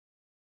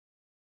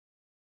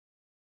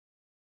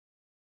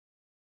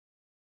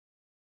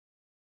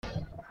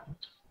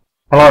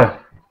Hello,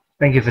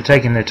 thank you for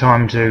taking the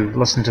time to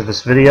listen to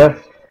this video.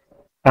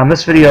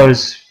 This video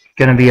is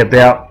going to be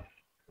about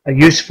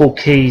useful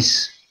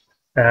keys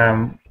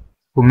for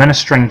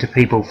ministering to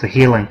people for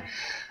healing.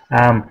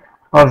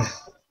 I've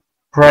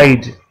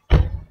prayed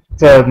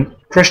for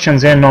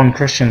Christians and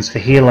non-Christians for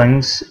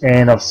healings,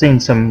 and I've seen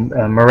some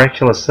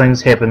miraculous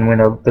things happen when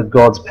the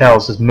God's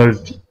powers has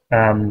moved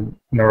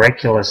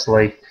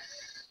miraculously.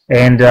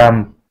 And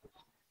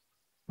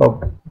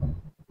well,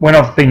 when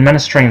I've been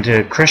ministering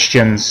to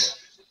Christians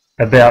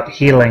about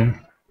healing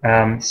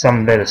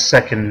some that are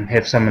sick and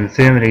have some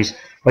infirmities,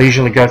 I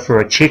usually go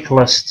through a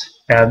checklist.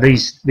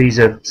 These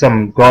are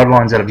some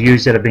guidelines that I've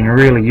used that have been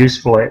really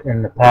useful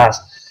in the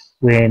past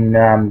when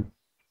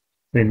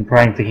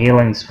praying for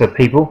healings for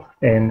people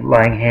and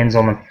laying hands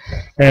on them.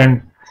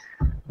 And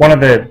one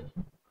of the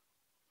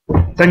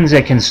things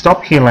that can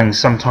stop healing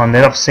sometimes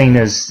that I've seen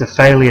is the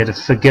failure to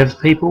forgive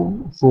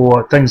people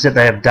for things that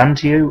they have done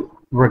to you,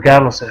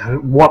 regardless of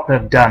what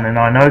they've done. And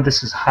I know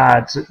this is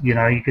hard. You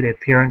know, you could have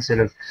parents that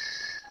have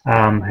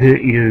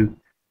hurt you,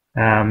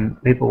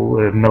 people who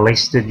have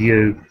molested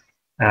you,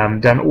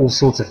 done all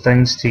sorts of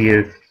things to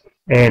you,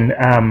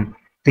 and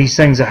these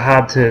things are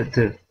hard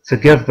to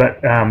forgive, but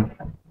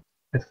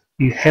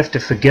you have to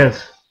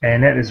forgive,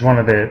 and that is one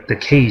of the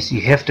keys.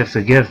 You have to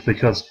forgive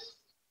because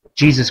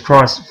Jesus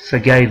Christ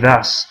forgave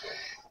us,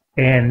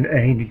 and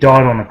He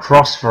died on the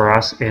cross for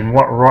us, and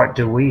what right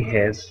do we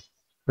have,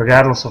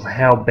 regardless of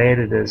how bad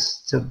it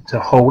is, to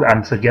hold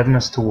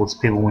unforgiveness towards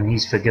people when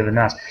He's forgiven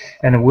us?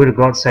 And the Word of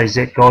God says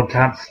that God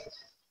can't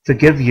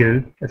forgive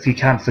you if you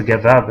can't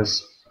forgive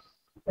others.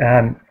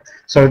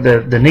 So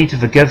the need to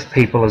forgive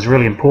people is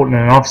really important.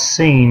 And I've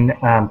seen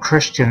a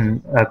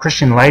Christian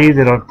lady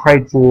that I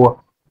prayed for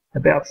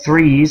about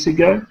 3 years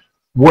ago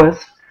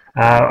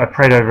I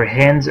prayed over her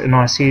hands, and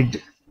I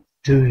said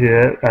to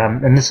her,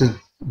 and this is,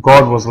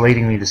 God was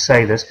leading me to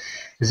say this,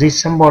 is there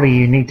somebody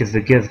you need to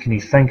forgive? Can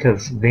you think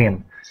of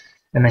them?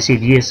 And they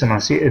said yes, and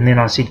then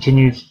I said, can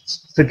you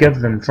forgive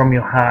them from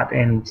your heart,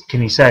 and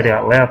can you say it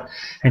out loud?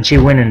 And she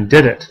went and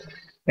did it,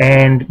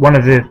 and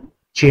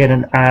she had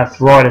an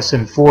arthritis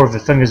in 4 of her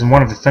fingers, and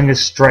one of her fingers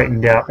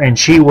straightened out, and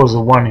she was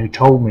the one who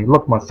told me,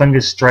 look, my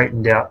fingers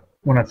straightened out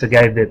when I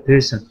forgave that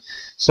person.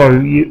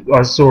 So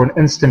I saw an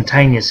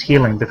instantaneous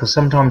healing, because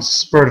sometimes the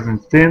spirit of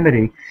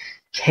infirmity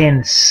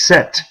can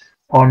sit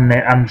on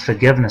that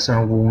unforgiveness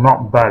and it will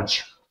not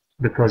budge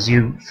because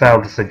you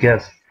failed to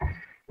forgive.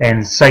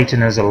 And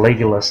Satan is a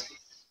legalist.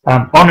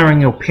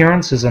 Honoring your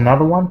parents is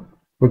another one.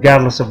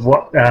 Regardless of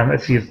what,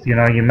 if you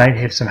may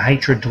have some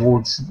hatred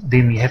towards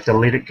them, you have to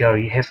let it go.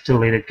 You have to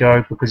let it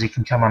go because you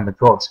can come under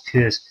God's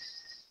curse.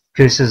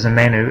 Curse is a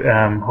man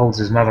who holds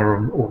his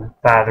mother or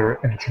father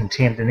in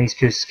contempt, and these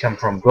curses come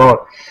from God.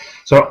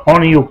 So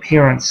honor your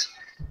parents.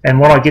 And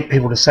what I get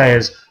people to say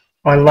is,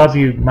 I love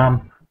you,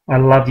 Mum. I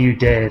love you,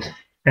 Dad.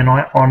 And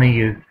I honor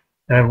you,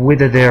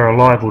 whether they're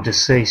alive or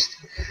deceased.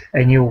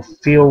 And you'll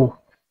feel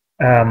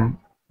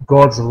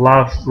God's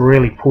love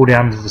really pour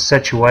down to the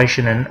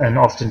situation, and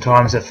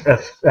oftentimes if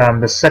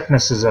the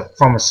sickness is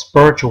from a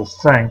spiritual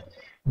thing,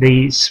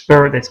 the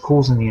spirit that's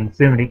causing the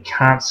infirmity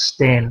can't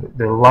stand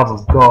the love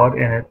of God,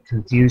 and it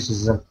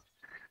confuses them.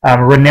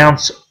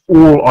 Renounce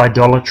all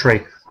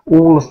idolatry,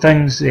 all the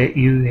things that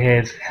you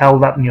have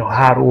held up in your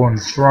heart or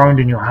enthroned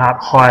in your heart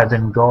higher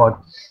than God.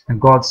 In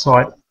God's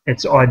sight,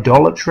 it's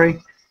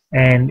idolatry,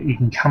 and you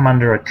can come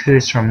under a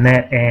curse from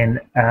that,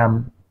 and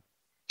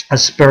a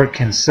spirit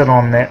can sit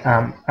on that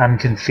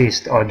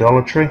unconfessed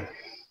idolatry.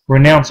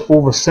 Renounce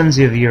all the sins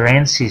of your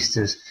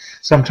ancestors.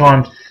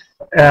 Sometimes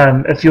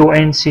if your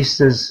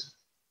ancestors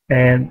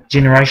and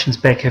generations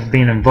back have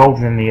been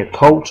involved in the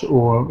occult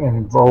or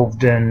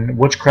involved in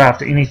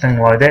witchcraft or anything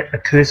like that, a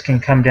curse can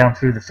come down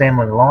through the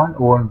family line,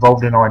 or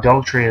involved in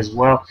idolatry as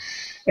well.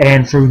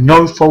 And through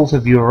no fault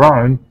of your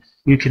own,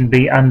 you can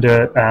be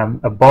under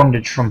a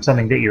bondage from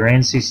something that your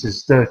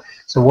ancestors do.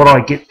 So what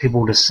I get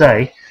people to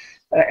say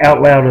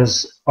out loud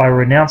is, I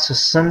renounce the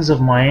sins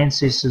of my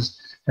ancestors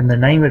in the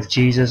name of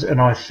Jesus, and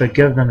I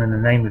forgive them in the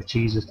name of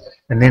Jesus.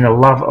 And then the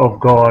love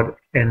of God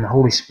and the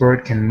Holy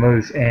Spirit can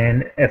move.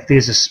 And if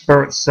there's a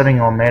spirit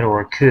sitting on that or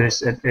a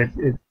curse, it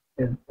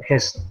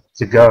has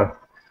to go.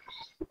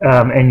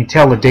 And you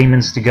tell the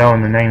demons to go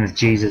in the name of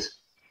Jesus.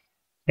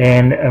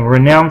 And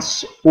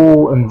renounce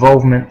all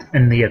involvement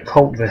in the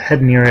occult, the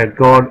hidden area of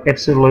God.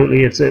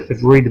 Absolutely, if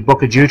you read the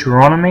book of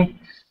Deuteronomy,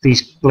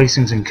 these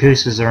blessings and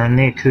curses are in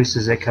there,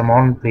 curses that come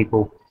on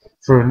people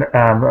for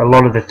a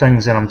lot of the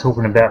things that I'm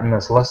talking about in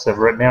this list I've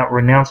written out.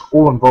 Renounce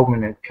all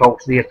involvement in the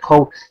occult. The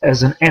occult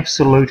is an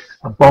absolute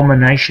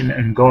abomination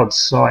in God's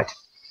sight.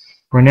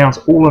 Renounce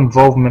all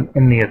involvement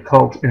in the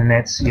occult, and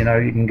that's, you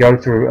can go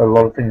through a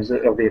lot of things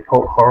of the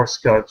occult,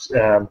 horoscopes,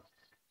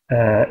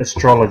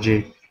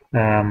 astrology,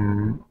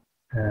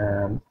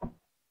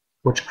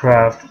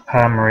 witchcraft,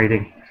 palm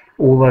reading.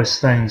 All those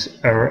things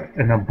are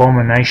an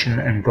abomination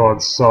in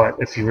God's sight.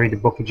 If you read the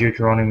book of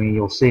Deuteronomy,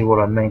 you'll see what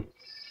I mean.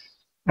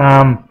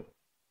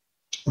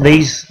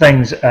 These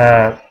things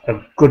are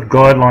good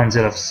guidelines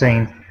that I've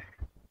seen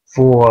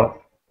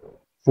for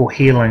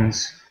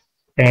healings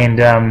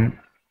and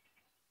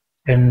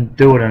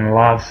do it in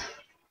love.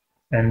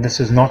 And this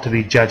is not to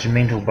be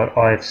judgmental, but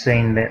I've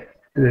seen that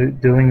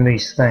doing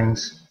these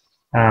things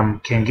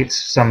can get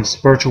some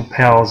spiritual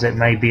powers that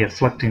may be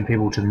afflicting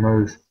people to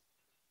move.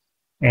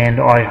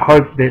 And I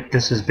hope that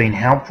this has been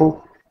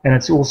helpful. And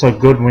it's also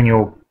good when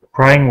you're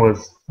praying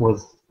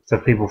for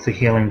people for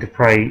healing to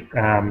pray,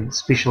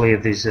 especially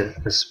if there's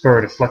a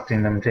spirit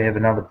afflicting them, to have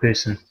another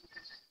person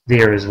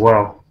there as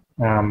well,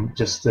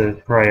 just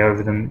to pray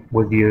over them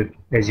with you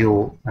as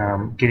you're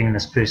getting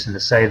this person to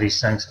say these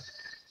things.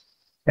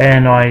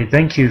 And I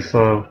thank you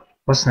for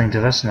listening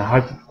to this, and I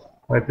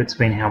hope it's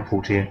been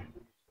helpful to you.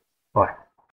 Bye.